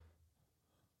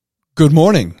Good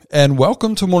morning and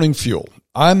welcome to Morning Fuel.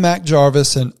 I'm Mac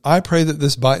Jarvis and I pray that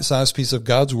this bite-sized piece of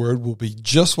God's Word will be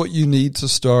just what you need to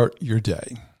start your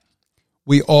day.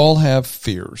 We all have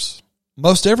fears.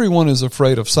 Most everyone is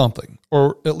afraid of something,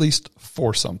 or at least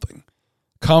for something.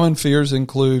 Common fears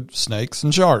include snakes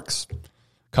and sharks.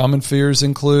 Common fears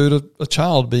include a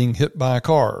child being hit by a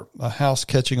car, a house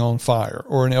catching on fire,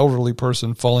 or an elderly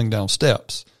person falling down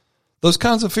steps. Those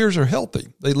kinds of fears are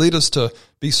healthy. They lead us to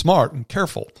be smart and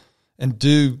careful and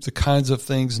do the kinds of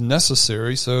things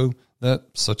necessary so that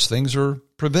such things are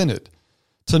prevented.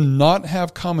 To not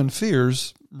have common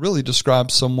fears really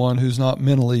describes someone who's not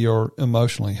mentally or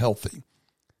emotionally healthy.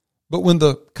 But when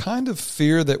the kind of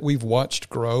fear that we've watched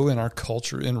grow in our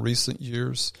culture in recent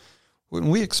years, when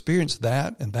we experience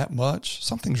that and that much,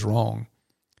 something's wrong.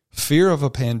 Fear of a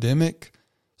pandemic,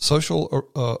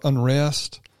 social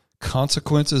unrest,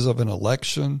 consequences of an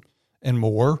election, and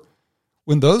more.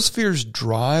 When those fears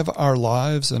drive our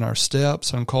lives and our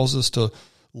steps and cause us to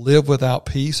live without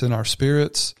peace in our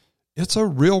spirits, it's a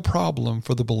real problem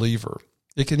for the believer.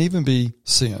 It can even be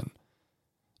sin.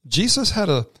 Jesus had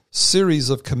a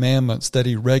series of commandments that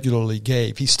he regularly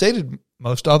gave. He stated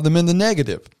most of them in the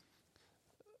negative.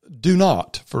 Do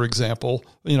not, for example,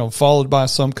 followed by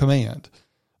some command.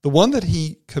 The one that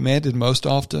he commanded most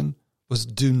often was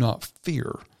do not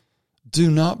fear.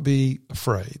 Do not be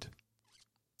afraid.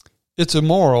 It's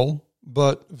immoral,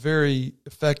 but very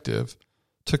effective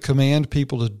to command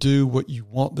people to do what you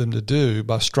want them to do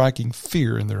by striking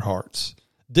fear in their hearts.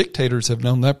 Dictators have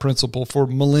known that principle for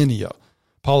millennia.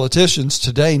 Politicians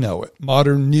today know it.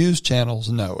 Modern news channels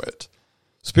know it.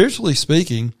 Spiritually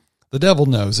speaking, the devil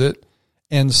knows it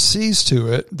and sees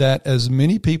to it that as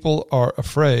many people are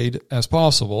afraid as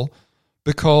possible,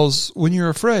 because when you're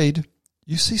afraid,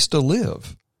 you cease to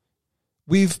live.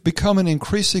 We've become an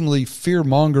increasingly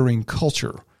fear-mongering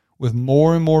culture with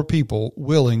more and more people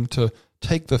willing to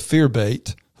take the fear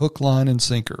bait, hook, line, and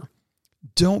sinker.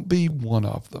 Don't be one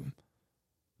of them.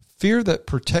 Fear that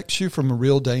protects you from a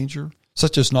real danger,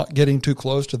 such as not getting too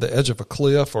close to the edge of a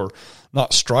cliff or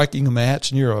not striking a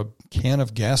match near a can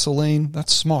of gasoline,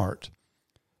 that's smart.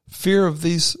 Fear of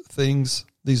these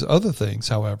other things,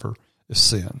 however, is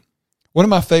sin. One of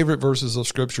my favorite verses of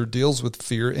Scripture deals with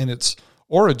fear in its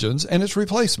origins and its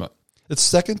replacement. It's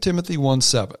 2 Timothy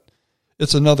 1:7.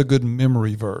 It's another good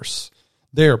memory verse.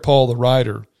 There, Paul the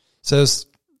writer says,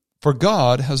 "For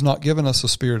God has not given us a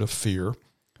spirit of fear,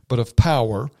 but of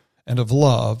power and of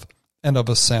love and of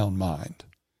a sound mind."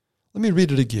 Let me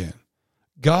read it again.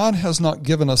 God has not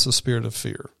given us a spirit of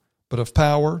fear, but of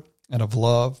power and of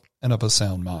love and of a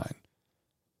sound mind.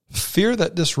 Fear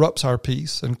that disrupts our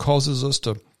peace and causes us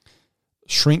to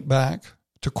shrink back,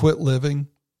 to quit living,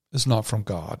 is not from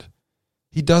God.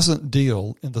 He doesn't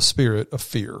deal in the spirit of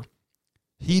fear.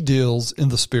 He deals in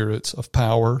the spirits of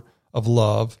power, of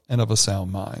love, and of a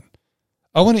sound mind.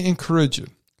 I want to encourage you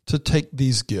to take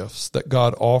these gifts that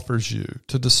God offers you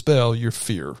to dispel your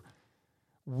fear.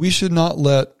 We should not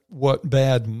let what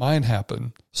bad might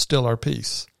happen steal our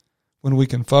peace when we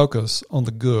can focus on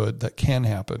the good that can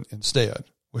happen instead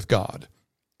with God,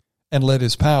 and let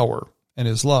His power and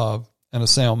His love and a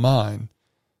sound mind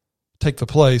take the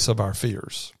place of our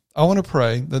fears. I want to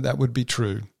pray that that would be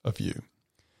true of you.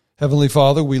 Heavenly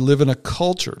Father, we live in a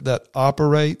culture that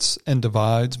operates and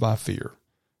divides by fear.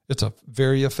 It's a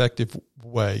very effective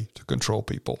way to control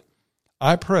people.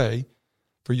 I pray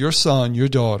for your son, your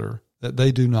daughter, that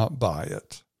they do not buy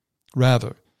it.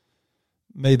 Rather,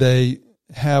 may they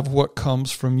have what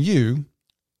comes from you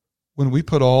when we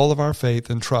put all of our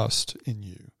faith and trust in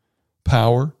you: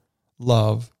 power,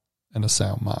 love, and a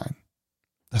sound mind.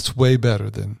 That's way better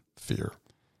than fear.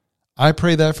 I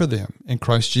pray that for them. In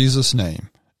Christ Jesus' name,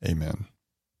 amen.